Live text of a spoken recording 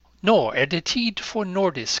Nå det tid for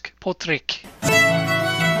nordisk på trykk.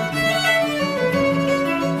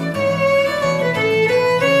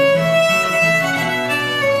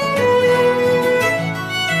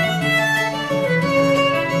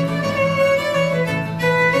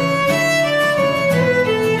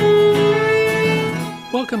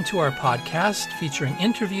 Welcome to our podcast featuring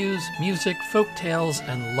interviews, music, folk tales,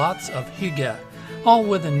 and lots of hygge, all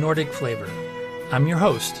with a Nordic flavor. I'm your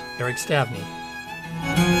host, Eric Stavny.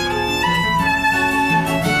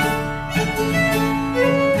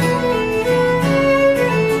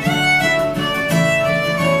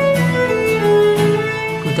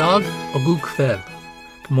 God dag og god kväll.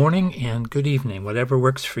 Good morning and good evening, whatever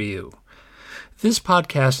works for you. This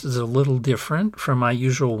podcast is a little different from my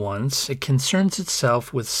usual ones. It concerns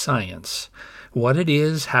itself with science, what it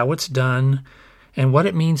is, how it's done, and what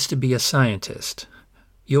it means to be a scientist.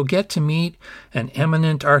 You'll get to meet an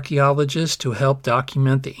eminent archaeologist who helped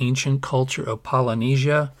document the ancient culture of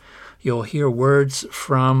Polynesia. You'll hear words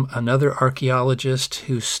from another archaeologist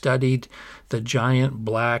who studied the giant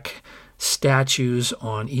black statues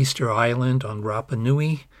on Easter Island on Rapa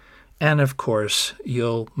Nui. And of course,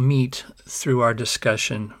 you'll meet through our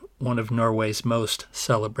discussion one of Norway's most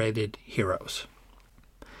celebrated heroes.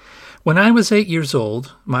 When I was 8 years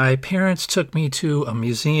old, my parents took me to a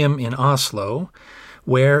museum in Oslo,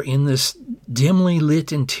 where in this dimly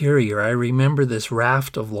lit interior, I remember this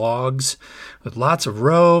raft of logs with lots of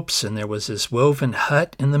ropes, and there was this woven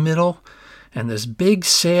hut in the middle, and this big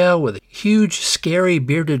sail with a huge, scary,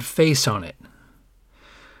 bearded face on it.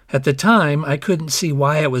 At the time, I couldn't see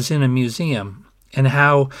why it was in a museum, and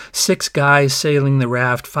how 6 guys sailing the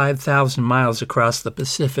raft 5,000 miles across the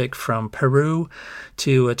Pacific from Peru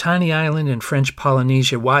to a tiny island in French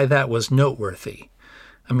Polynesia, why that was noteworthy.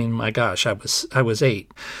 I mean, my gosh, I was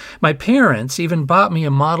 8. My parents even bought me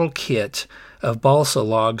a model kit of balsa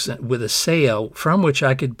logs with a sail from which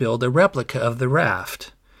I could build a replica of the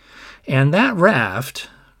raft. And that raft,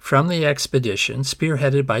 from the expedition,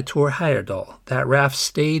 spearheaded by Thor Heyerdahl, that raft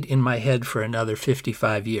stayed in my head for another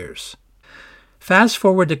 55 years. Fast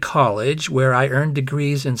forward to college, where I earned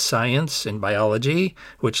degrees in science and biology,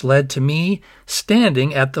 which led to me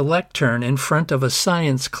standing at the lectern in front of a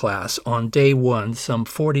science class on day 1 some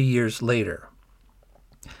 40 years later.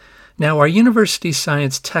 Now, our university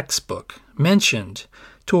science textbook mentioned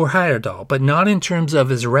Thor Heyerdahl, but not in terms of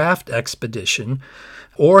his raft expedition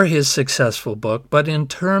or his successful book, but in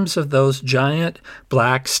terms of those giant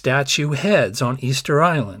black statue heads on Easter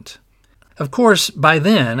Island. Of course, by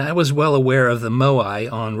then, I was well aware of the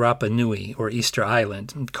moai on Rapa Nui, or Easter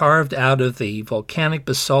Island, carved out of the volcanic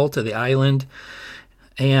basalt of the island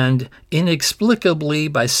and inexplicably,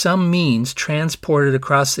 by some means, transported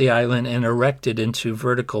across the island and erected into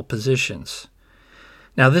vertical positions.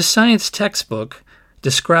 Now, this science textbook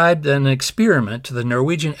described an experiment to the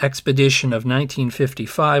Norwegian expedition of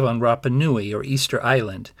 1955 on Rapa Nui, or Easter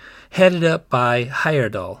Island, headed up by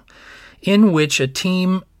Heyerdahl, in which a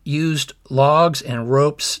team used logs and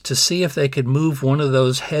ropes to see if they could move one of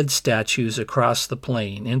those head statues across the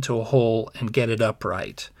plain into a hole and get it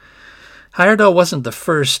upright. Heyerdahl wasn't the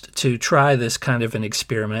first to try this kind of an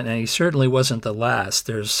experiment, and he certainly wasn't the last.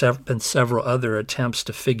 There's been several other attempts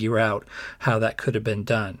to figure out how that could have been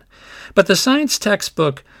done. But the science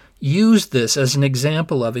textbook used this as an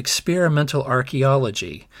example of experimental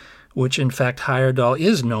archaeology, which in fact Heyerdahl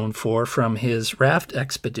is known for from his raft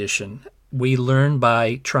expedition. We learn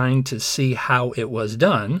by trying to see how it was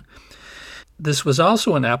done. This was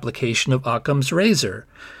also an application of Occam's razor.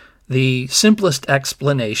 The simplest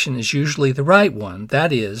explanation is usually the right one.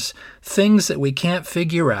 That is, things that we can't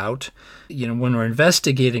figure out, when we're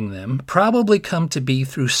investigating them, probably come to be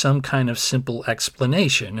through some kind of simple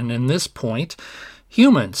explanation. And in this point,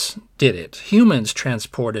 humans did it. Humans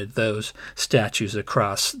transported those statues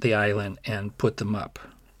across the island and put them up.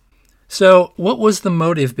 So, what was the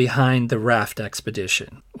motive behind the raft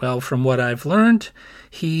expedition? Well, from what I've learned,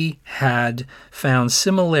 he had found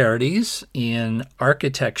similarities in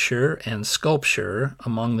architecture and sculpture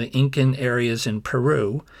among the Incan areas in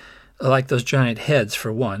Peru, like those giant heads,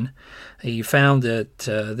 for one. He found that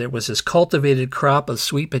there was this cultivated crop of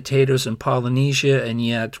sweet potatoes in Polynesia, and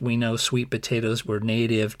yet we know sweet potatoes were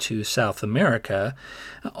native to South America.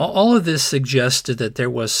 All of this suggested that there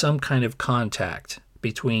was some kind of contact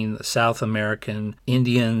between the South American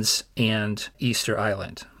Indians and Easter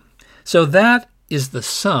Island. So that is the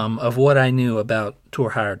sum of what I knew about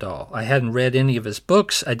Thor Heyerdahl. I hadn't read any of his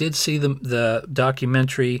books. I did see the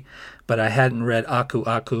documentary, but I hadn't read Aku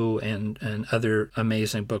Aku and other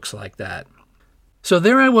amazing books like that. So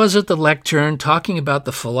there I was at the lectern talking about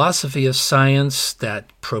the philosophy of science,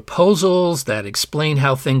 that proposals that explain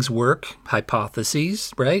how things work,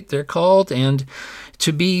 hypotheses, right, they're called, and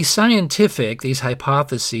to be scientific, these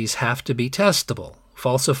hypotheses have to be testable,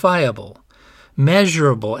 falsifiable,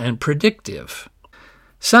 measurable, and predictive.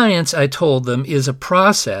 Science, I told them, is a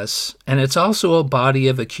process, and it's also a body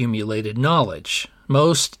of accumulated knowledge.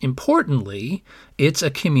 Most importantly, it's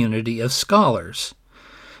a community of scholars.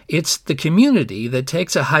 It's the community that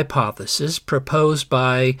takes a hypothesis proposed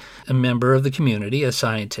by a member of the community, a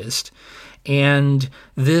scientist, and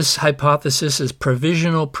this hypothesis is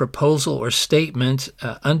provisional proposal or statement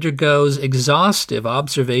undergoes exhaustive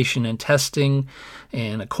observation and testing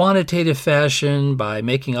in a quantitative fashion by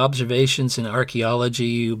making observations in archaeology.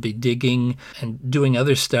 You'll be digging and doing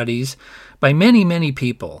other studies by many, many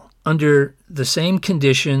people under the same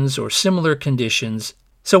conditions or similar conditions.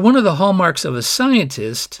 So one of the hallmarks of a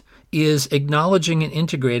scientist is acknowledging and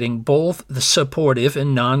integrating both the supportive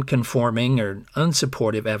and non-conforming or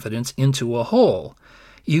unsupportive evidence into a whole.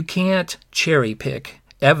 You can't cherry pick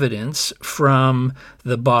evidence from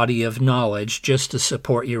the body of knowledge just to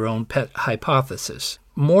support your own pet hypothesis.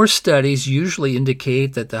 More studies usually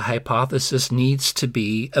indicate that the hypothesis needs to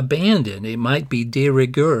be abandoned. It might be de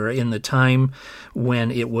rigueur in the time when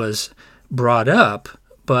it was brought up,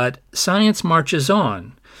 but science marches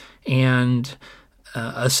on, and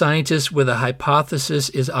a scientist with a hypothesis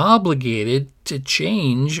is obligated to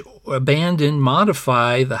change, abandon,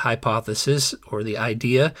 modify the hypothesis or the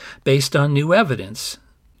idea based on new evidence.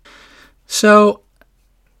 So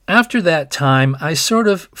after that time, I sort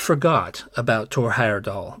of forgot about Thor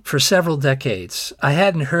Heyerdahl for several decades. I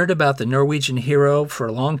hadn't heard about the Norwegian hero for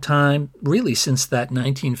a long time, really since that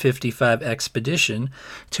 1955 expedition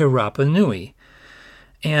to Rapa Nui.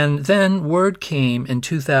 And then word came in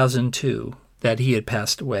 2002 that he had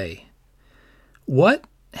passed away. What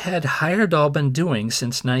had Heyerdahl been doing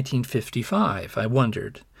since 1955, I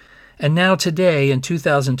wondered. And now today, in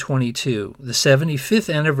 2022, the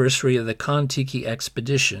 75th anniversary of the Kon-Tiki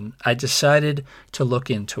expedition, I decided to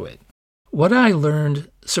look into it. What I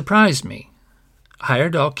learned surprised me.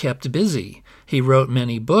 Heyerdahl kept busy. He wrote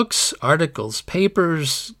many books, articles,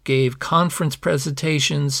 papers, gave conference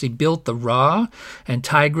presentations. He built the Ra and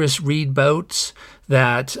Tigris reed boats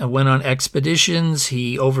that went on expeditions.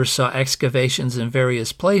 He oversaw excavations in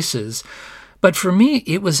various places. But for me,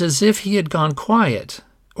 it was as if he had gone quiet.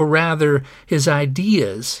 Or rather, his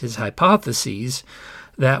ideas, his hypotheses,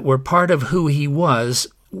 that were part of who he was,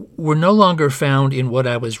 were no longer found in what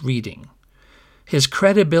I was reading. His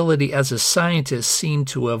credibility as a scientist seemed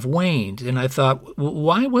to have waned, and I thought,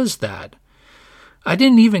 why was that? I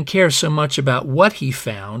didn't even care so much about what he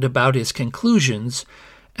found, about his conclusions,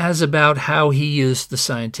 as about how he used the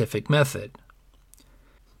scientific method.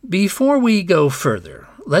 Before we go further,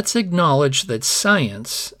 let's acknowledge that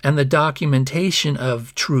science and the documentation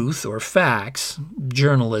of truth or facts,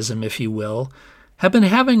 journalism if you will, have been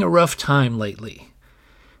having a rough time lately.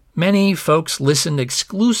 Many folks listen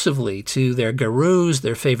exclusively to their gurus,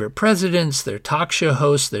 their favorite presidents, their talk show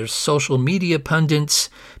hosts, their social media pundits,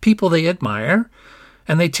 people they admire,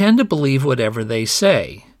 and they tend to believe whatever they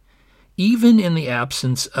say, even in the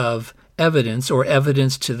absence of evidence or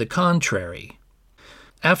evidence to the contrary.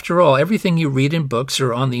 After all, everything you read in books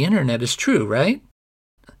or on the internet is true, right?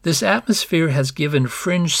 This atmosphere has given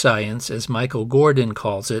fringe science, as Michael Gordon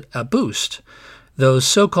calls it, a boost. Those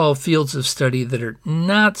so-called fields of study that are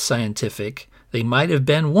not scientific, they might have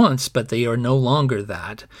been once, but they are no longer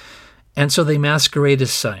that. And so they masquerade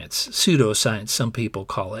as science, pseudoscience, some people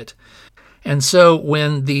call it. And so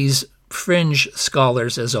when these fringe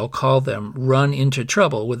scholars, as I'll call them, run into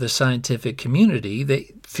trouble with the scientific community,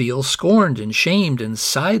 they feel scorned and shamed and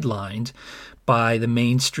sidelined by the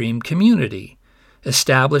mainstream community.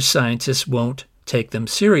 Established scientists won't take them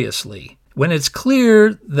seriously. When it's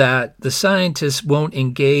clear that the scientists won't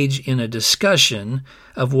engage in a discussion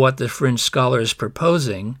of what the fringe scholar is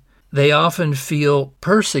proposing, they often feel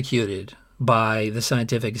persecuted by the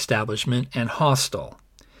scientific establishment and hostile.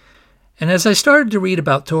 And as I started to read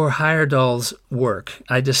about Thor Heyerdahl's work,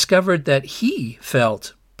 I discovered that he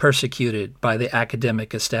felt persecuted by the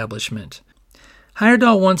academic establishment.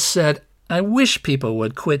 Heyerdahl once said, "I wish people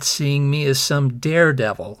would quit seeing me as some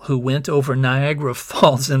daredevil who went over Niagara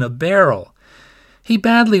Falls in a barrel." He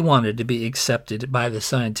badly wanted to be accepted by the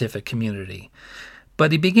scientific community,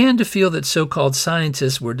 but he began to feel that so-called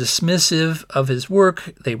scientists were dismissive of his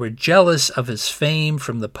work, they were jealous of his fame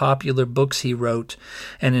from the popular books he wrote,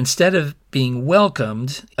 and instead of being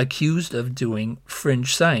welcomed, accused of doing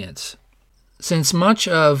fringe science. Since much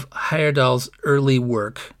of Heyerdahl's early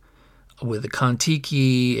work with the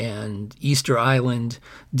Kon-Tiki and Easter Island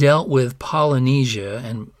dealt with Polynesia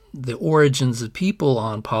and the origins of people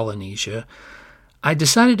on Polynesia, I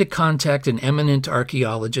decided to contact an eminent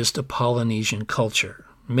archaeologist of Polynesian culture,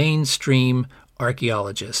 mainstream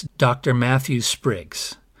archaeologist, Dr. Matthew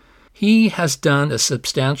Spriggs. He has done a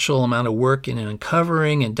substantial amount of work in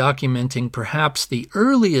uncovering and documenting perhaps the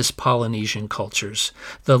earliest Polynesian cultures,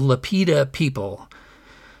 the Lapita people.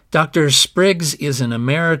 Dr. Spriggs is an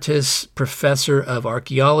emeritus professor of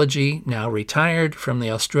archaeology, now retired from the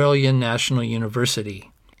Australian National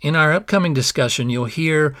University. In our upcoming discussion, you'll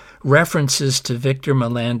hear references to Victor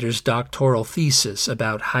Melander's doctoral thesis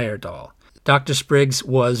about Heyerdahl. Dr. Spriggs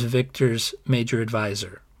was Victor's major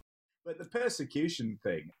advisor. But the persecution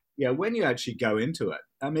thing, when you actually go into it,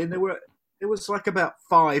 I mean, there was like about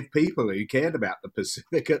 5 people who cared about the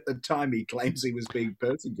Pacific at the time he claims he was being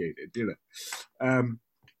persecuted,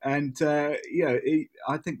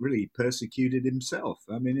 I think really persecuted himself.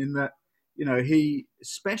 I mean, in that, he,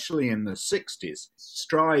 especially in the 60s,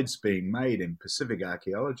 strides being made in Pacific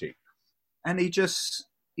archaeology. And he just,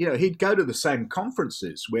 he'd go to the same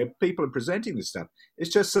conferences where people are presenting this stuff. It's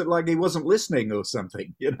just that, like, he wasn't listening or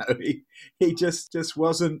something, He just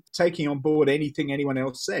wasn't taking on board anything anyone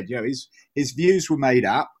else said. His views were made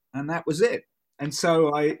up, and that was it. And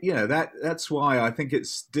so that's why I think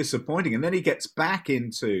it's disappointing. And then he gets back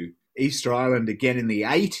into Easter Island again in the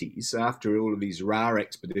 80s after all of these RAR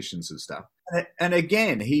expeditions and stuff. And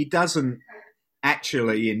again, he doesn't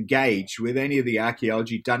actually engage with any of the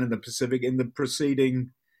archaeology done in the Pacific in the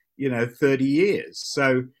preceding, 30 years.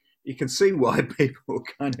 So you can see why people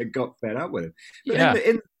kind of got fed up with him. But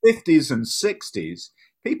in the 50s and 60s,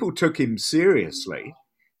 people took him seriously.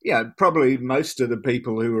 Probably most of the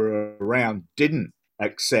people who were around didn't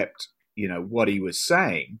accept, what he was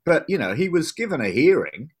saying. But, he was given a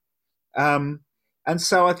hearing. And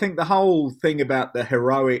so I think the whole thing about the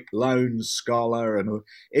heroic lone scholar, and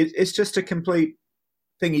it's just a complete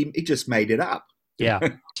thing. He just made it up. Yeah.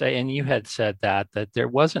 And you had said that there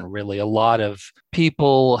wasn't really a lot of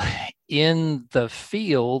people in the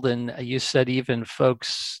field. And you said even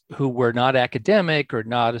folks who were not academic or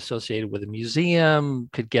not associated with a museum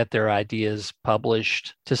could get their ideas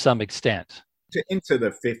published to some extent. Into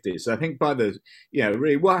the 50s, I think by the,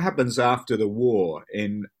 really what happens after the war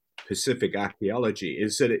in Pacific archaeology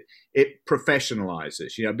is that it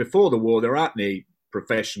professionalizes. Before the war, there aren't any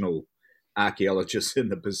professional archaeologists in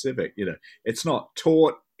the Pacific. It's not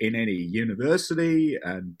taught in any university,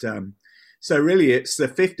 and so really it's the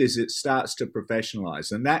 50s it starts to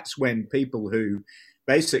professionalize, and that's when people who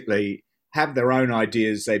basically have their own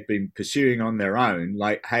ideas they've been pursuing on their own,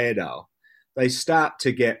 like Heyerdahl, they start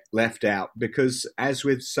to get left out because, as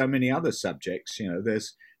with so many other subjects,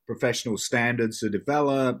 there's professional standards are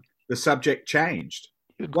developed, the subject changed.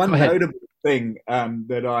 One notable thing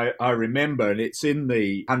that I remember, and it's in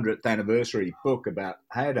the 100th anniversary book about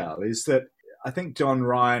Heyerdahl, is that I think Don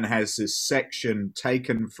Ryan has this section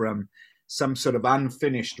taken from some sort of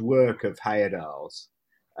unfinished work of Heyerdahl's.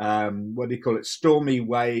 What do you call it? Stormy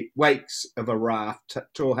Wakes of a Raft,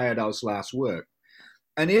 Tor Heyerdahl's last work.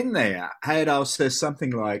 And in there, Heyerdahl says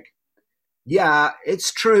something like,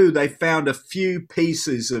 it's true they found a few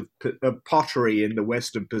pieces of pottery in the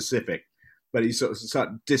Western Pacific, but he sort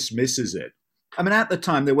of dismisses it. I mean, at the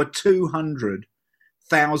time, there were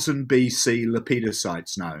 200,000 BC Lapita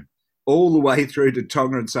sites known, all the way through to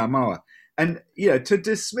Tonga and Samoa. And, to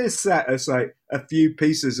dismiss that as like a few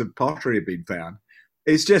pieces of pottery had been found,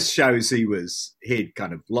 it just shows he'd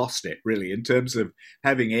kind of lost it, really, in terms of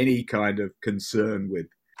having any kind of concern with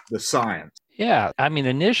the science. Yeah. I mean,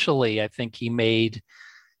 initially, I think he made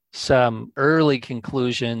some early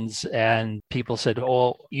conclusions and people said,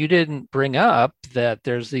 oh, you didn't bring up that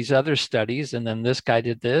there's these other studies and then this guy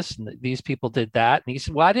did this and these people did that. And he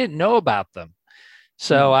said, well, I didn't know about them.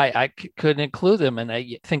 So I couldn't include them. And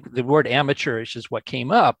I think the word amateurish is what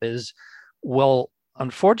came up is, well,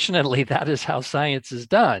 unfortunately, that is how science is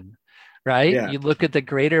done, right? Yeah. You look at the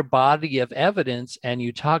greater body of evidence and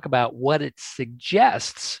you talk about what it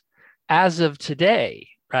suggests as of today,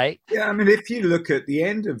 right? Yeah, I mean, if you look at the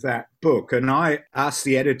end of that book, and I asked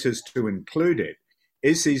the editors to include it,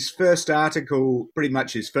 is his first article, pretty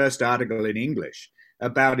much his first article in English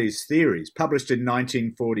about his theories, published in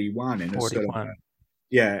 1941 in a sort of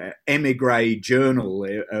emigre journal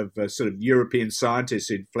of sort of European scientists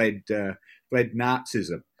who'd fled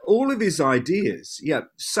Nazism. All of his ideas,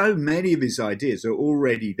 so many of his ideas are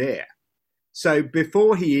already there. So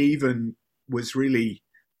before he even was really,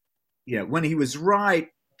 when he was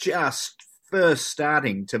just first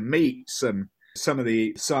starting to meet some of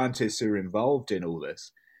the scientists who are involved in all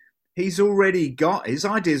this, he's already got his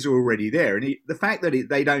ideas are already there, and the fact that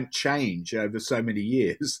they don't change over so many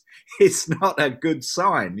years, it's not a good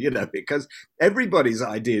sign, because everybody's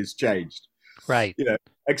ideas changed, Right.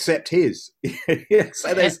 Except his. So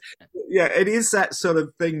it is that sort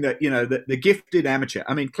of thing that the gifted amateur.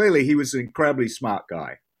 I mean, clearly he was an incredibly smart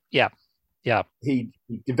guy. Yeah. He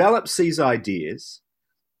develops these ideas,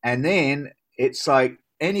 and then it's like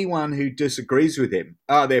anyone who disagrees with him,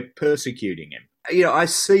 they're persecuting him. I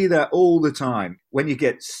see that all the time when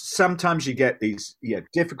sometimes you get these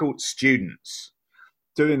difficult students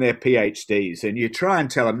doing their PhDs, and you try and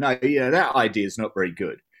tell them, no, that idea is not very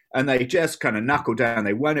good. And they just kind of knuckle down.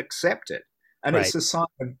 They won't accept it. And It's a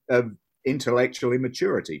sign of intellectual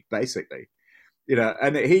immaturity, basically.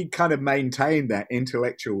 And he kind of maintained that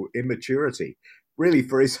intellectual immaturity really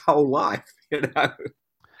for his whole life,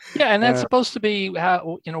 Yeah, and that's supposed to be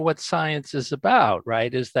how, what science is about,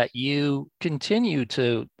 right? Is that you continue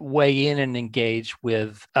to weigh in and engage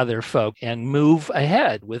with other folk and move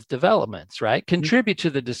ahead with developments, right? Contribute to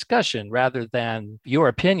the discussion rather than your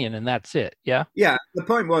opinion, and that's it. Yeah? Yeah, the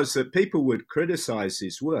point was that people would criticize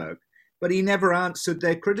his work, but he never answered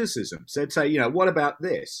their criticisms. They'd say, what about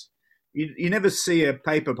this? You never see a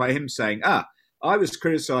paper by him saying, I was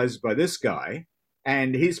criticized by this guy,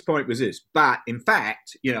 and his point was this, but in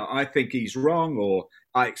fact, I think he's wrong, or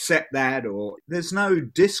I accept that, or there's no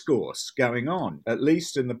discourse going on, at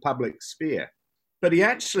least in the public sphere. But he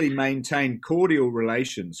actually maintained cordial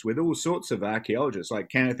relations with all sorts of archaeologists,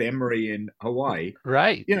 like Kenneth Emery in Hawaii.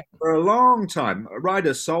 Right. For a long time.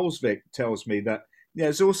 Ryder Solsvik tells me that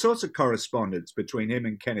there's all sorts of correspondence between him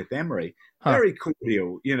and Kenneth Emery, very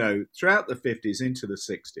cordial, throughout the 50s into the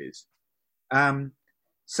 60s.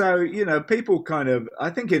 So, people kind of, I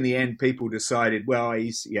think in the end, people decided, well,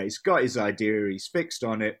 he's got his idea, he's fixed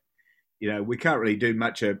on it. We can't really do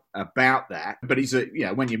much about that. But he's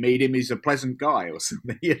when you meet him, he's a pleasant guy or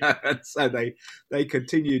something, And so they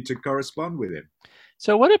continued to correspond with him.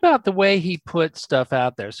 So what about the way he put stuff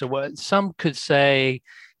out there? So what some could say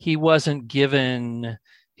he wasn't given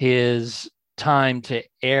his time to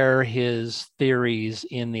air his theories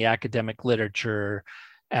in the academic literature.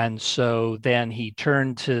 And so then he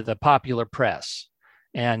turned to the popular press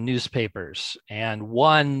and newspapers and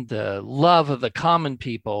won the love of the common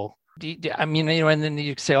people. And then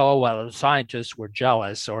you say, oh, well, the scientists were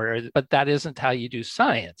jealous, but that isn't how you do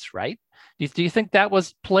science, right? Do you think that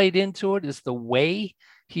was played into it? Is the way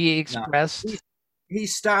he expressed? No, he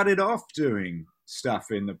started off doing stuff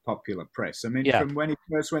in the popular press. I mean, from when he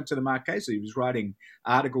first went to the Marquesa, he was writing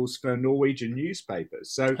articles for Norwegian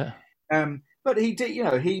newspapers. So, but he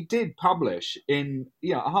did publish in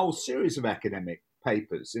a whole series of academic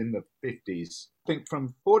papers in the 50s. I think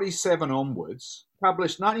from 47 onwards,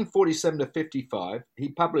 published 1947 to 55, he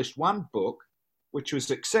published one book, which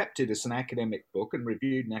was accepted as an academic book and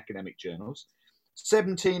reviewed in academic journals,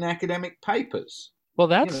 17 academic papers. Well,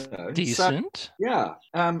 that's decent. So,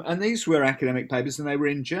 and these were academic papers and they were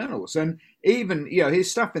in journals. And even,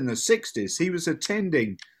 his stuff in the 60s, he was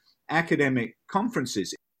attending academic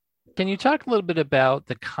conferences. Can you talk a little bit about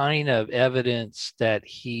the kind of evidence that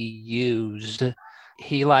he used?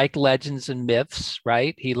 He liked legends and myths,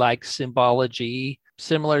 right? He liked symbology,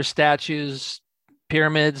 similar statues,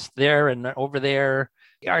 pyramids there and over there.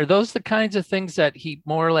 Are those the kinds of things that he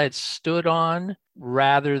more or less stood on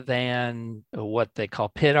rather than what they call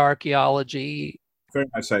pit archaeology? Very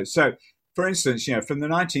much so. So, for instance, from the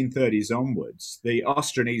 1930s onwards, the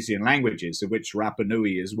Austronesian languages, of which Rapa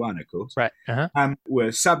Nui is one, of course, right,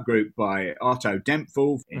 were subgrouped by Otto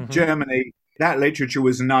Dempfel in Germany. That literature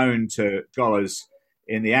was known to scholars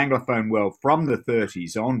in the Anglophone world from the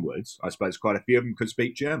 30s onwards. I suppose quite a few of them could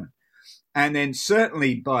speak German. And then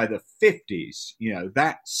certainly by the 50s,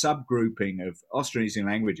 that subgrouping of Austronesian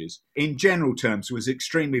languages, in general terms, was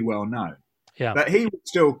extremely well known. Yeah. But he was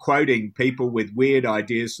still quoting people with weird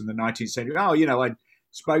ideas from the 19th century. I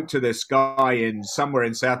spoke to this guy somewhere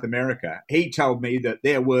in South America. He told me that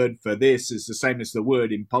their word for this is the same as the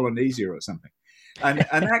word in Polynesia or something. And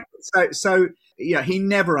that, he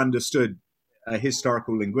never understood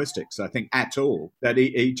historical linguistics, I think, at all. That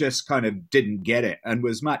he just kind of didn't get it and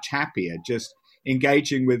was much happier just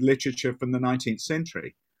engaging with literature from the 19th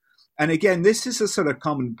century. And again, this is a sort of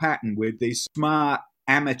common pattern with these smart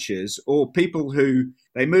amateurs or people who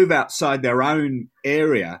they move outside their own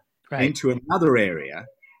area into another area,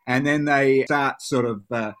 and then they start sort of,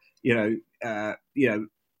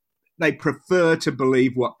 they prefer to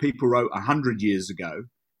believe what people wrote 100 years ago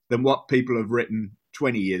than what people have written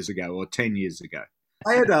 20 years ago or 10 years ago.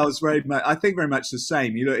 Heyerdahl was very much the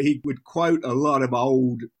same. He would quote a lot of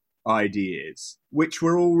old ideas, which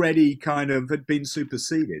were already had been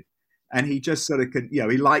superseded. and he just sort of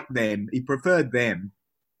he liked them, he preferred them.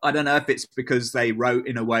 I don't know if it's because they wrote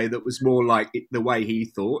in a way that was more like the way he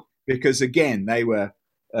thought, because again, they were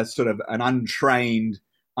a sort of an untrained,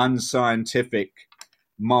 unscientific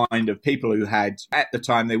mind of people who had, at the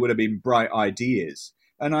time, they would have been bright ideas.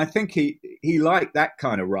 And I think he liked that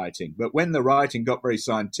kind of writing. But when the writing got very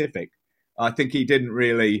scientific, I think he didn't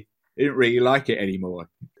really like it anymore.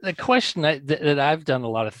 The question that I've done a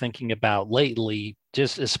lot of thinking about lately,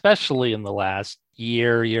 just especially in the last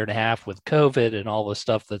year and a half with COVID and all the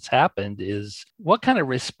stuff that's happened, is what kind of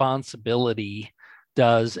responsibility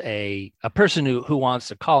does a person who wants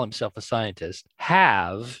to call himself a scientist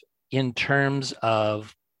have in terms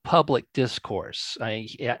of public discourse? I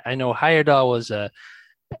know Heyerdahl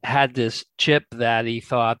had this chip that he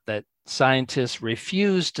thought that scientists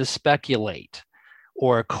refuse to speculate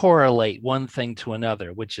or correlate one thing to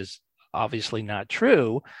another, which is obviously not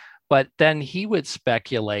true. But then he would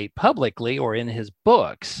speculate publicly or in his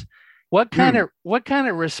books. What kind of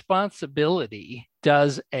responsibility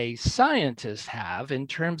does a scientist have in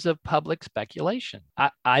terms of public speculation?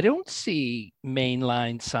 I don't see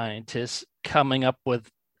mainline scientists coming up with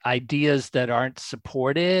ideas that aren't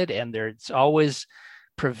supported, and it's always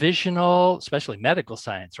provisional, especially medical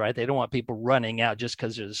science, right? They don't want people running out just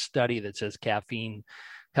because there's a study that says caffeine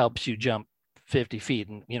helps you jump 50 feet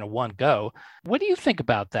in one go. What do you think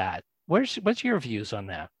about that? What's your views on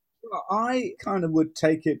that? Well, I kind of would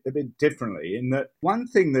take it a bit differently, in that one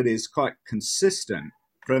thing that is quite consistent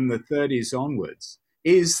from the 30s onwards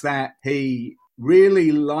is that he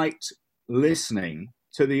really liked listening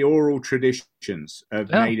to the oral traditions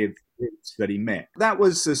of native groups that he met. That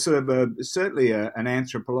was certainly an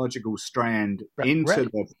anthropological strand into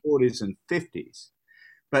the 40s and 50s.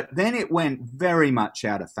 But then it went very much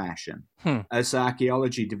out of fashion as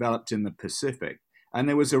archaeology developed in the Pacific. And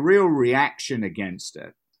there was a real reaction against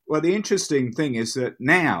it. Well, the interesting thing is that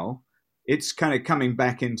now it's kind of coming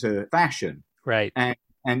back into fashion. Right.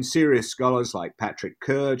 And serious scholars like Patrick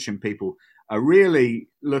Kirch and people are really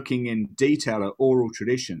looking in detail at oral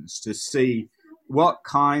traditions to see what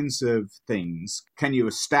kinds of things can you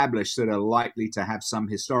establish that are likely to have some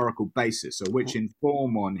historical basis or which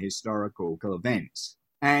inform on historical events.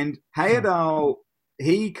 And Heyerdahl,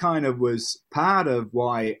 he kind of was part of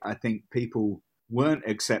why I think people weren't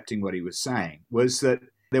accepting what he was saying, was that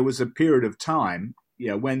there was a period of time,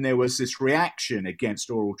 when there was this reaction against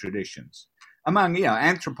oral traditions among,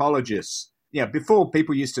 anthropologists. Before,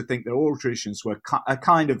 people used to think that oral traditions were a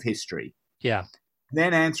kind of history. Yeah.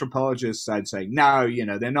 Then anthropologists started saying, no,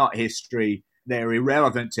 they're not history. They're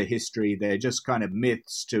irrelevant to history. They're just kind of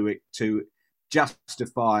myths to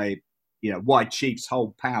justify, why chiefs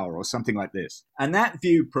hold power or something like this. And that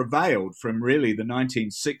view prevailed from really the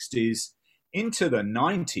 1960s into the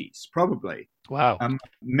 90s, probably. Wow.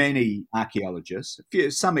 Many archaeologists,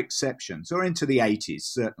 some exceptions, or into the 80s,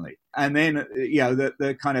 certainly. And then,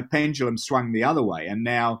 the kind of pendulum swung the other way. And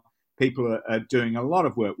now people are doing a lot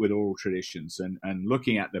of work with oral traditions and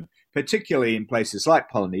looking at them, particularly in places like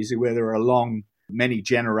Polynesia, where there are many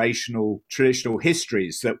generational traditional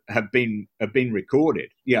histories that have been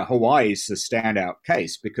recorded. Hawaii is the standout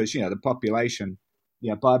case because, the population,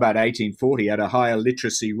 by about 1840 had a higher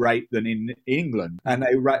literacy rate than in England. And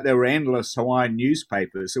there were endless Hawaiian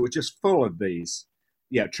newspapers that were just full of these,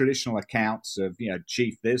 traditional accounts of,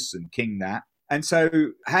 chief this and king that. And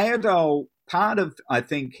so Heyerdahl, part of, I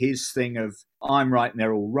think, his thing of I'm right and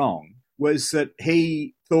they're all wrong was that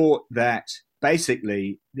he thought that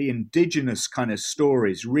basically the indigenous kind of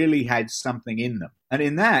stories really had something in them. And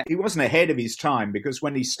in that, he wasn't ahead of his time because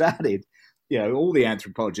when he started, all the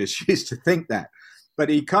anthropologists used to think that. But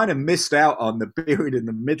he kind of missed out on the period in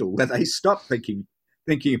the middle where they stopped thinking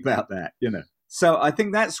about that, So I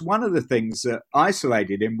think that's one of the things that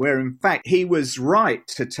isolated him, where in fact he was right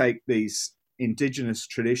to take these indigenous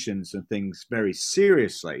traditions and things very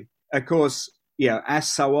seriously. Of course,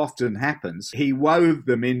 as so often happens, he wove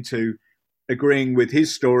them into agreeing with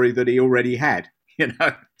his story that he already had,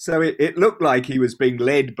 So it looked like he was being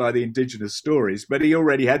led by the indigenous stories, but he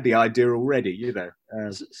already had the idea already,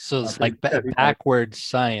 So it's like backwards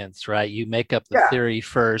science, right? You make up the theory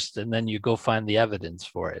first, and then you go find the evidence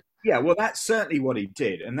for it. Yeah, well, that's certainly what he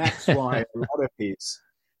did. And that's why a lot of his,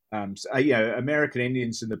 American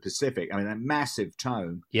Indians in the Pacific, that massive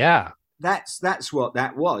tome. Yeah. That's what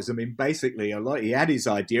that was. Basically, he had his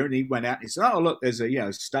idea and he went out and he said, oh, look, there's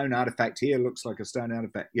a stone artifact here. Looks like a stone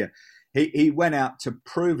artifact. Yeah. He went out to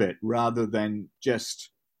prove it rather than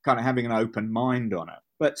just kind of having an open mind on it.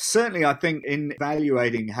 But certainly I think in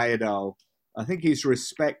evaluating Heyerdahl, I think his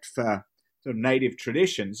respect for sort of native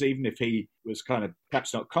traditions, even if he was kind of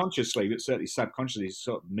perhaps not consciously, but certainly subconsciously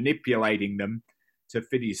sort of manipulating them to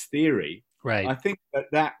fit his theory. Right. I think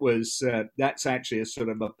that's actually a sort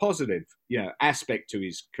of a positive, aspect to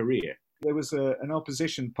his career. There was an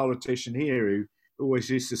opposition politician here who always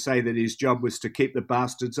used to say that his job was to keep the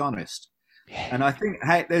bastards honest. And I think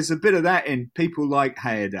there's a bit of that in people like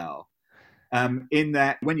Heyerdahl, in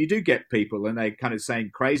that when you do get people and they kind of saying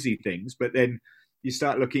crazy things, but then you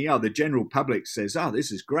start looking, the general public says,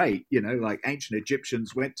 this is great, like ancient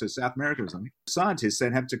Egyptians went to South America or something. Scientists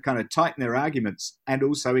then have to kind of tighten their arguments and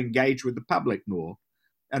also engage with the public more.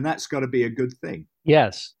 And that's got to be a good thing.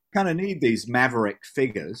 Yes. Kind of need these maverick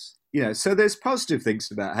figures. So there's positive things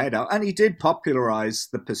about Heyerdahl, and he did popularize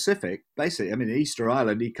the Pacific. Basically, I mean, Easter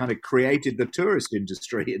Island, he kind of created the tourist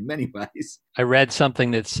industry in many ways. I read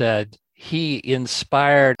something that said he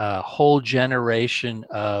inspired a whole generation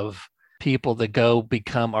of people to go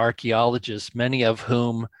become archaeologists, many of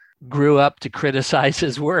whom grew up to criticize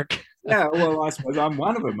his work. Yeah, well, I suppose I'm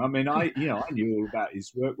one of them. I mean, I knew all about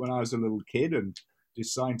his work when I was a little kid and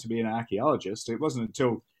decided to be an archaeologist. It wasn't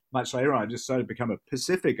until much later on I decided to become a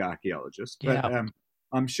Pacific archaeologist. But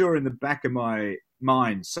I'm sure in the back of my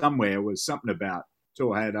mind somewhere was something about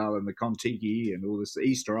Tor Heyerdahl and the Kon-Tiki and all this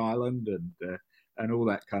Easter Island and all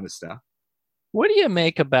that kind of stuff. What do you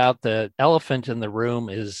make about the elephant in the room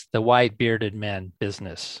is the white bearded men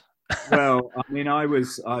business? Well, I mean, I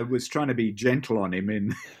was trying to be gentle on him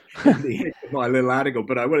in the end of my little article,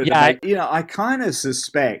 but I wanted to make, I kind of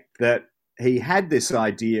suspect that he had this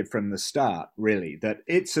idea from the start, really, that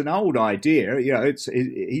it's an old idea,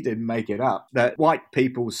 he didn't make it up, that white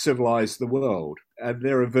people civilized the world. And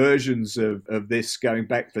there are versions of this going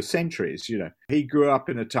back for centuries, He grew up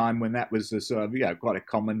in a time when that was a sort of, quite a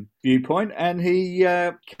common viewpoint, and he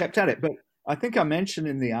kept at it. But I think I mentioned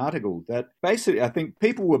in the article that basically I think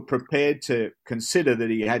people were prepared to consider that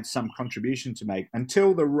he had some contribution to make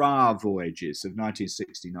until the Ra voyages of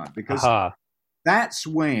 1969, because that's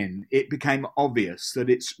when it became obvious that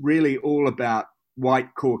it's really all about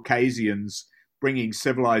white Caucasians bringing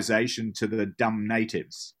civilization to the dumb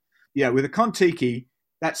natives. Yeah, with the Kon-Tiki,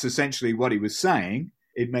 that's essentially what he was saying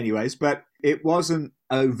in many ways, but it wasn't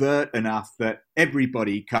overt enough that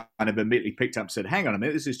everybody kind of immediately picked up and said, hang on a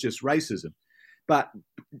minute, this is just racism. But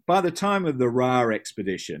by the time of the Ra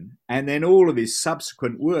expedition, and then all of his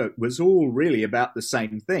subsequent work was all really about the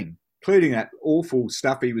same thing, including that awful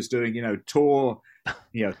stuff he was doing, Thor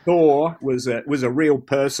was a real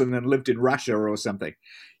person and lived in Russia or something,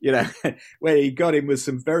 where he got him with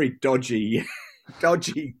some very dodgy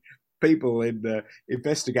people in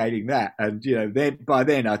investigating that. And, by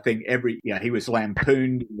then I think he was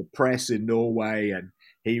lampooned in the press in Norway and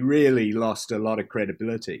he really lost a lot of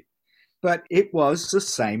credibility. But it was the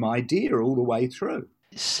same idea all the way through.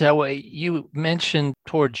 So you mentioned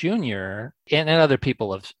Tor Jr. and other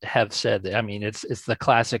people have said that. I mean, it's the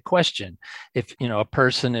classic question. If, a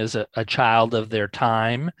person is a child of their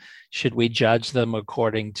time, should we judge them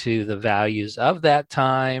according to the values of that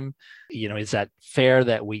time? Is that fair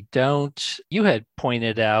that we don't? You had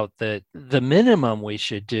pointed out that the minimum we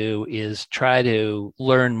should do is try to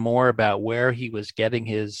learn more about where he was getting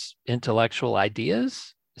his intellectual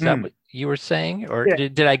ideas. Is that what you were saying? Or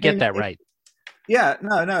did I get that right? Yeah,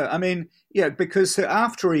 no. I mean, because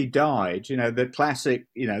after he died, the classic,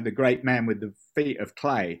 the great man with the feet of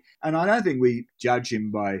clay, and I don't think we judge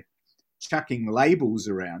him by chucking labels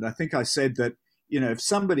around. I think I said that, if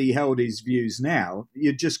somebody held his views now,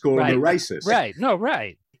 you'd just call him a racist. Right. No,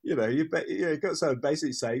 right. You've got to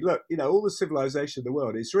basically say, look, all the civilization of the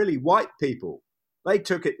world, it's really white people. They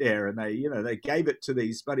took it there and they gave it to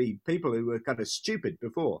these bloody people who were kind of stupid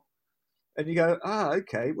before. And you go,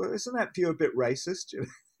 okay, well, isn't that a bit racist?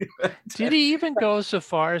 Did he even go so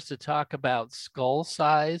far as to talk about skull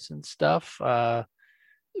size and stuff? I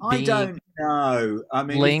don't know. I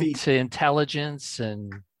mean, linked to intelligence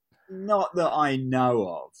and... Not that I know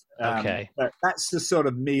of. Okay. But that's the sort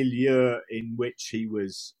of milieu in which he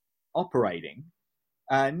was operating.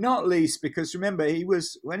 Not least because, remember,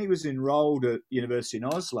 when he was enrolled at University in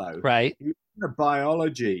Oslo, right, he was in a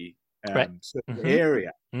biology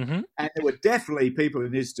area. Mm-hmm. And there were definitely people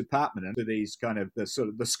in his department, and these kind of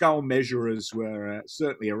the skull measurers were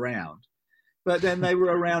certainly around. But then they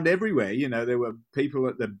were around everywhere. There were people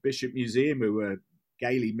at the Bishop Museum who were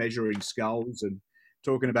gaily measuring skulls and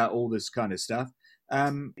talking about all this kind of stuff.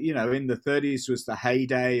 In the 30s was the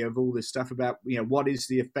heyday of all this stuff about, what is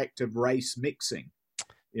the effect of race mixing?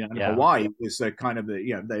 Hawaii was they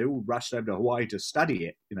all rushed over to Hawaii to study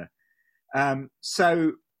it, I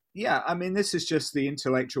mean, this is just the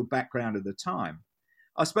intellectual background of the time.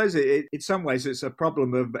 I suppose in some ways it's a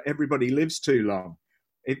problem of everybody lives too long.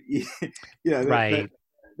 If Right.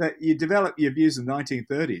 that you develop your views in the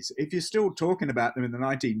 1930s. If you're still talking about them in the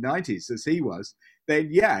 1990s, as he was, then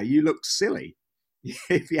yeah, you look silly.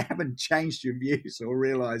 If you haven't changed your views or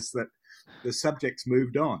realized that the subject's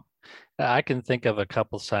moved on. I can think of a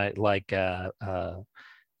couple sites like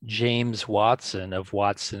James Watson of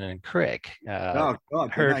Watson and Crick. Oh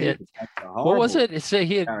God, Heard it. What was it? It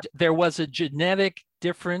said there was a genetic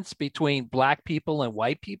difference between black people and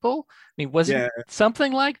white people. I mean, was it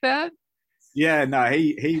something like that? Yeah, no,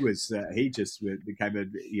 he was he just became a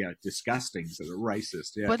disgusting sort of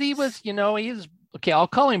racist. Yeah, but he was, he was okay. I'll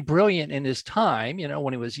call him brilliant in his time,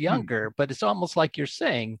 when he was younger. But it's almost like you're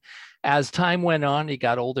saying, as time went on, he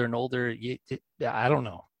got older and older. I don't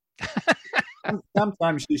know.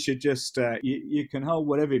 Sometimes you should just you can hold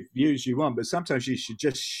whatever views you want, but sometimes you should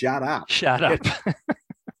just shut up. Shut up.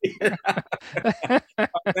 I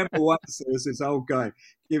remember once there was this old guy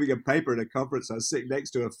giving a paper at a conference. I was sitting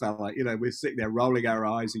next to a fella, we're sitting there rolling our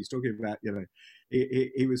eyes. He's talking about,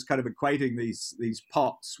 he was kind of equating these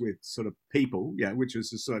pots with sort of people, which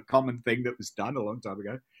was a sort of common thing that was done a long time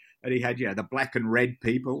ago. And he had, the black and red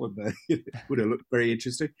people, and would have looked very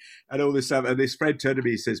interesting. And all this stuff. And this friend turned to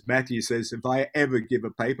me, he says, Matthew says, if I ever give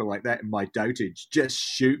a paper like that in my dotage, just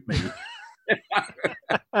shoot me.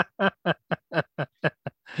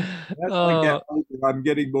 I'm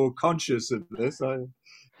getting more conscious of this.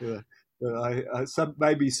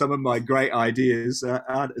 Maybe some of my great ideas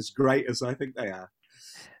aren't as great as I think they are.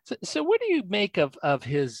 So what do you make of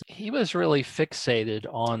his? He was really fixated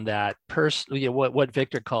on that person, what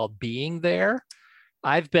Victor called being there.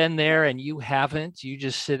 I've been there and you haven't. You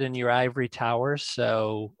just sit in your ivory tower,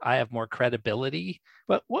 so I have more credibility.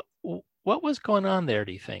 But what was going on there,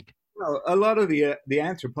 do you think? Well, a lot of the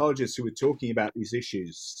anthropologists who were talking about these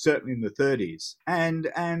issues, certainly in the 30s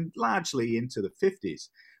and largely into the 50s,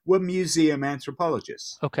 were museum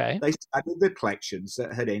anthropologists. Okay. They studied the collections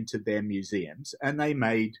that had entered their museums and they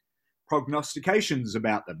made prognostications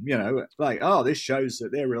about them, like, oh, this shows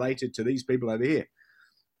that they're related to these people over here.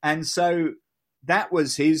 And so that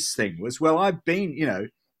was his thing was, well, I've been,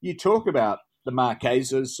 you talk about the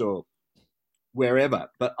Marquesas or wherever,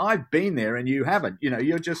 but I've been there and you haven't.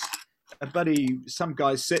 You're just some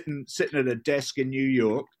guy sitting at a desk in New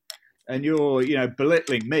York, and you're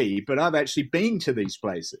belittling me, but I've actually been to these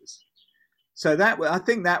places. So I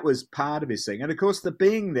think that was part of his thing, and of course the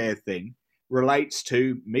being there thing relates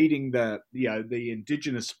to meeting the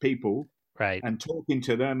indigenous people, right, and talking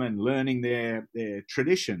to them and learning their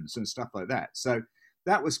traditions and stuff like that. So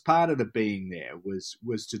that was part of the being there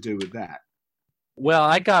was to do with that. Well,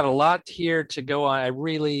 I got a lot here to go on. I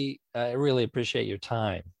really appreciate your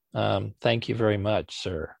time. Thank you very much,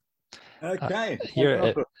 sir. Okay.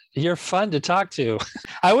 You're fun to talk to.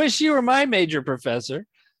 I wish you were my major professor.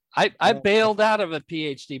 I bailed out of a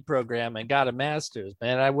PhD program and got a master's,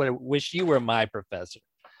 man. I would wish you were my professor.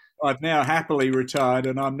 I've now happily retired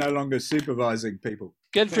and I'm no longer supervising people.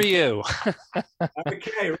 Good for you.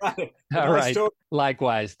 Okay, right. All right.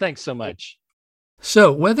 Likewise. Thanks so much.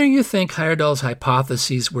 So, whether you think Heyerdahl's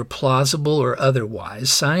hypotheses were plausible or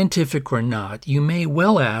otherwise, scientific or not, you may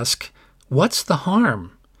well ask, what's the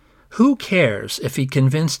harm? Who cares if he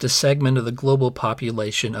convinced a segment of the global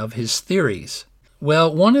population of his theories?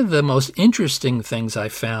 Well, one of the most interesting things I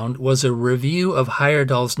found was a review of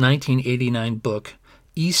Heyerdahl's 1989 book,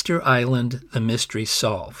 Easter Island, The Mystery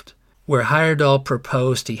Solved, where Heyerdahl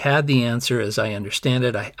proposed he had the answer, as I understand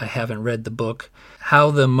it. I haven't read the book.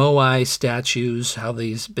 How the Moai statues, how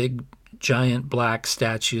these big, giant black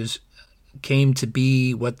statues came to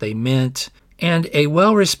be, what they meant. And a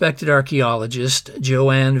well-respected archaeologist,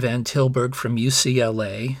 Joanne Van Tilburg from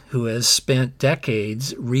UCLA, who has spent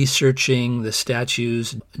decades researching the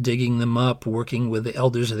statues, digging them up, working with the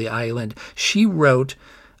elders of the island, she wrote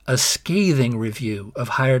a scathing review of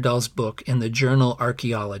Heyerdahl's book in the journal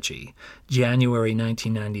Archaeology, January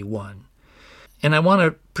 1991. And I want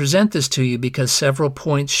to present this to you because several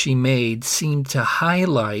points she made seem to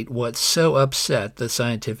highlight what so upset the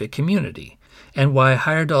scientific community and why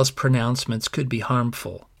Heyerdahl's pronouncements could be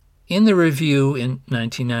harmful. In the review in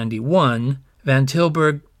 1991, Van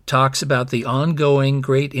Tilburg talks about the ongoing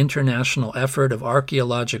great international effort of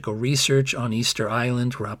archaeological research on Easter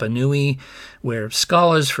Island, Rapa Nui, where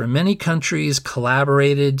scholars from many countries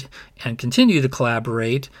collaborated and continue to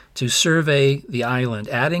collaborate to survey the island,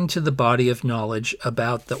 adding to the body of knowledge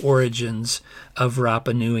about the origins of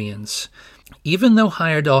Rapa Nuians. Even though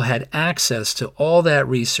Heyerdahl had access to all that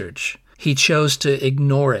research, he chose to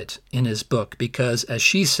ignore it in his book because, as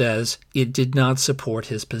she says, it did not support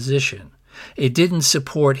his position. It didn't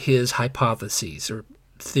support his hypotheses, or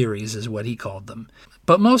theories is what he called them.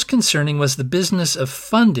 But most concerning was the business of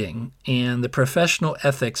funding and the professional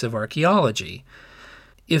ethics of archaeology.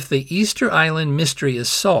 If the Easter Island mystery is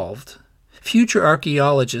solved, future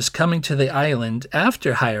archaeologists coming to the island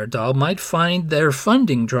after Heyerdahl might find their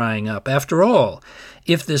funding drying up. After all,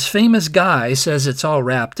 if this famous guy says it's all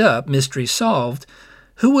wrapped up, mystery solved,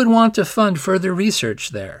 who would want to fund further research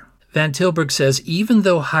there? Van Tilburg says even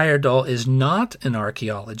though Heyerdahl is not an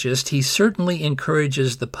archaeologist, he certainly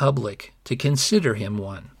encourages the public to consider him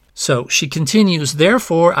one. So she continues,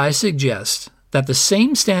 therefore I suggest that the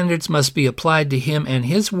same standards must be applied to him and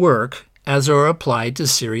his work as are applied to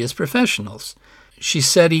serious professionals. She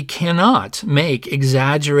said he cannot make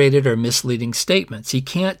exaggerated or misleading statements. He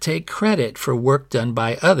can't take credit for work done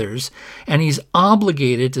by others, and he's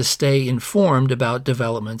obligated to stay informed about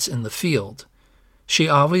developments in the field. She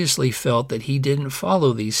obviously felt that he didn't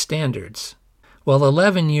follow these standards. Well,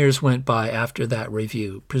 11 years went by after that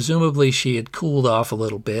review. Presumably she had cooled off a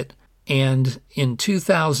little bit, and in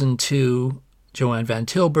 2002, Joanne Van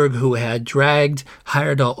Tilburg, who had dragged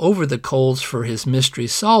Heyerdahl over the coals for his Mystery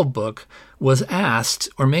Solved book, was asked,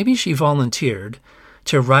 or maybe she volunteered,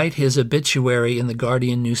 to write his obituary in the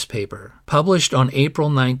Guardian newspaper, published on April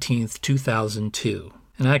 19, 2002.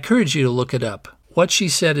 And I encourage you to look it up. What she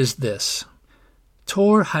said is this: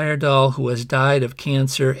 Tor Heyerdahl, who has died of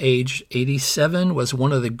cancer aged 87, was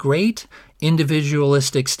one of the great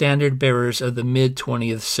individualistic standard-bearers of the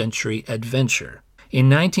mid-20th century adventure. In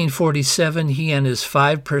 1947, he and his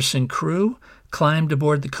 5-person crew climbed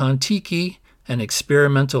aboard the Kon-Tiki, an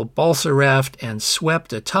experimental balsa raft, and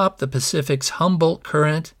swept atop the Pacific's Humboldt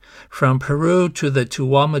Current from Peru to the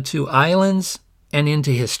Tuamotu Islands and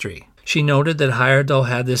into history. She noted that Heyerdahl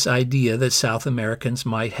had this idea that South Americans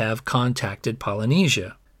might have contacted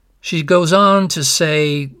Polynesia. She goes on to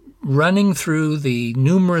say, running through the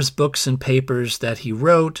numerous books and papers that he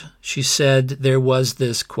wrote, she said there was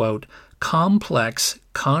this, quote, complex,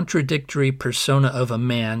 contradictory persona of a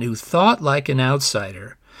man who thought like an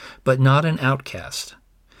outsider, but not an outcast.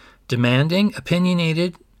 Demanding,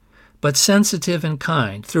 opinionated, but sensitive and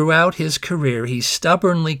kind. Throughout his career, he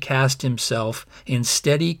stubbornly cast himself in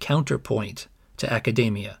steady counterpoint to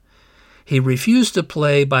academia. He refused to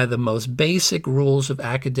play by the most basic rules of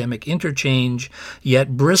academic interchange,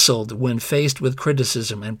 yet bristled when faced with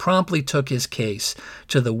criticism and promptly took his case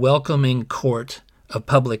to the welcoming court of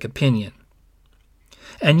public opinion.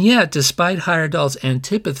 And yet, despite Heyerdahl's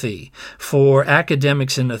antipathy for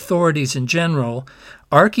academics and authorities in general,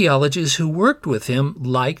 archaeologists who worked with him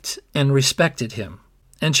liked and respected him.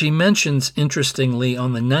 And she mentions, interestingly,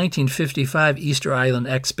 on the 1955 Easter Island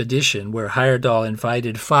expedition, where Heyerdahl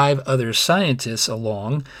invited 5 other scientists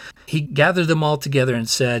along, he gathered them all together and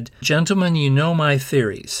said, "Gentlemen, you know my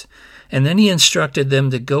theories." And then he instructed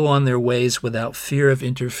them to go on their ways without fear of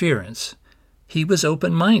interference. He was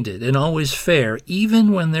open-minded and always fair,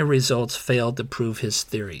 even when their results failed to prove his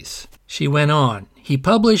theories. She went on. He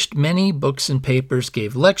published many books and papers,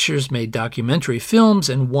 gave lectures, made documentary films,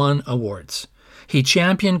 and won awards. He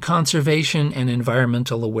championed conservation and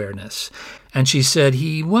environmental awareness. And she said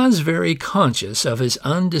he was very conscious of his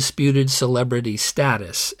undisputed celebrity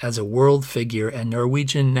status as a world figure and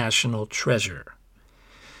Norwegian national treasure.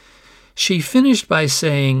 She finished by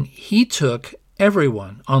saying he took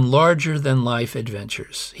everyone on larger-than-life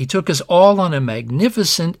adventures. He took us all on a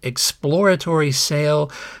magnificent exploratory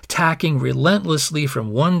sail, tacking relentlessly from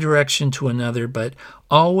one direction to another, but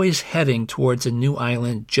always heading towards a new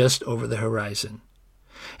island just over the horizon,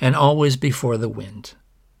 and always before the wind.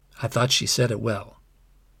 I thought she said it well.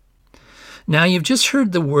 Now, you've just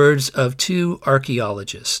heard the words of 2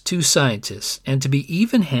 archaeologists, 2 scientists, and to be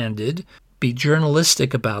even-handed, be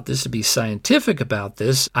journalistic about this, to be scientific about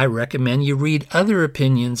this, I recommend you read other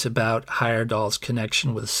opinions about Heyerdahl's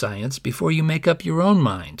connection with science before you make up your own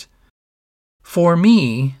mind. For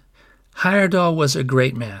me, Heyerdahl was a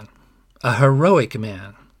great man, a heroic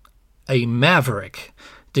man, a maverick,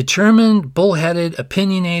 determined, bullheaded,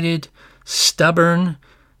 opinionated, stubborn,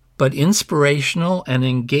 but inspirational and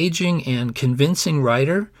engaging and convincing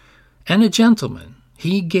writer, and a gentleman.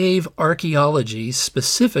 He gave archaeology,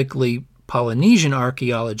 specifically Polynesian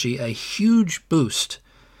archaeology, a huge boost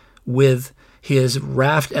with his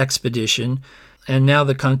raft expedition, and now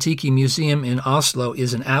the Kon-Tiki Museum in Oslo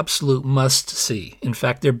is an absolute must-see. In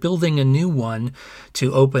fact, they're building a new one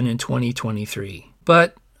to open in 2023.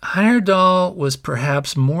 But Heyerdahl was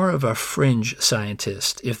perhaps more of a fringe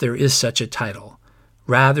scientist, if there is such a title,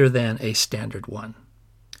 rather than a standard one.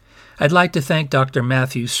 I'd like to thank Dr.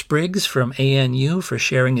 Matthew Spriggs from ANU for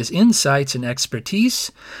sharing his insights and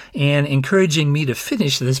expertise and encouraging me to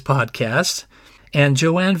finish this podcast. and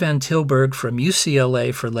Joanne Van Tilburg from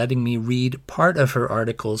UCLA for letting me read part of her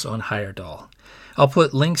articles on Heyerdahl. I'll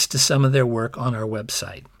put links to some of their work on our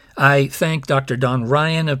website. I thank Dr. Don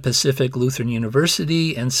Ryan of Pacific Lutheran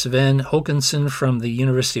University and Sven Håkansson from the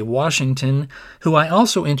University of Washington, who I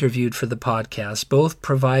also interviewed for the podcast. Both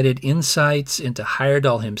provided insights into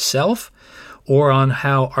Heyerdahl himself or on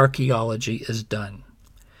how archaeology is done.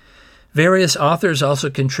 Various authors also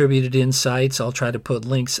contributed insights. I'll try to put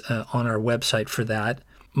links on our website for that.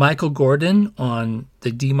 Michael Gordon on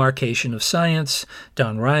the demarcation of science,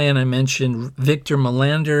 Don Ryan I mentioned, Victor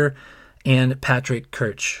Melander, and Patrick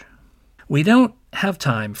Kirch. We don't have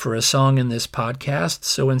time for a song in this podcast,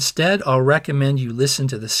 so instead I'll recommend you listen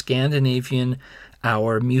to the Scandinavian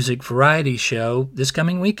Hour Music Variety Show this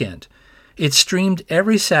coming weekend. It's streamed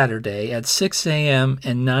every Saturday at 6 a.m.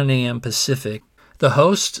 and 9 a.m. Pacific. The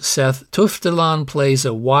host, Seth Tufteland, plays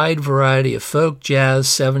a wide variety of folk, jazz,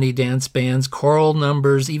 70 dance bands, choral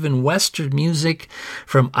numbers, even Western music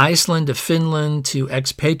from Iceland to Finland to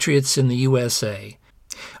expatriates in the USA.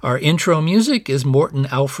 Our intro music is Morten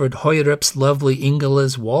Alfred Høyrup's lovely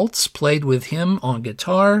Ingela's Waltz, played with him on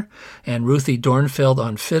guitar and Ruthie Dornfeld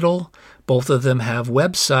on fiddle. Both of them have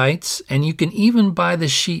websites, and you can even buy the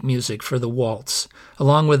sheet music for the waltz,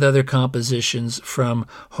 along with other compositions from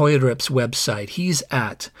Høyrup's website. He's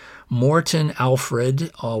at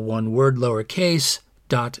mortenalfred, all one word, lowercase,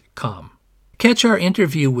 .com. Catch our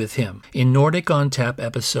interview with him in Nordic on Tap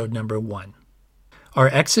episode number 1. Our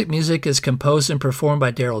exit music is composed and performed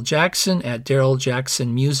by Daryl Jackson at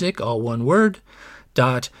daryljacksonmusic, all one word,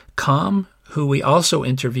 .com, who we also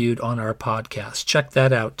interviewed on our podcast. Check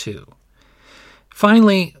that out too.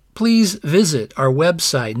 Finally, please visit our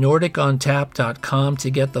website, nordicontap.com, to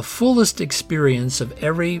get the fullest experience of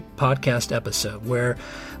every podcast episode, where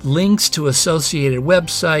links to associated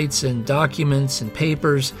websites and documents and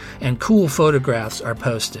papers and cool photographs are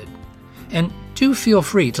posted. And do feel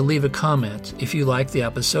free to leave a comment if you liked the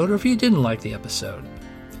episode or if you didn't like the episode.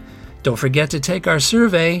 Don't forget to take our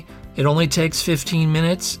survey. It only takes 15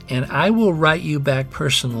 minutes, and I will write you back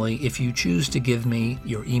personally if you choose to give me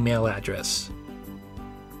your email address.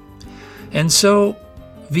 And so,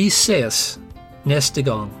 vi ses nästa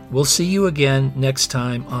gång. We'll see you again next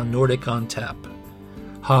time on Nordic on Tap.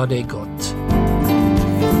 Ha det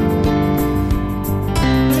gott.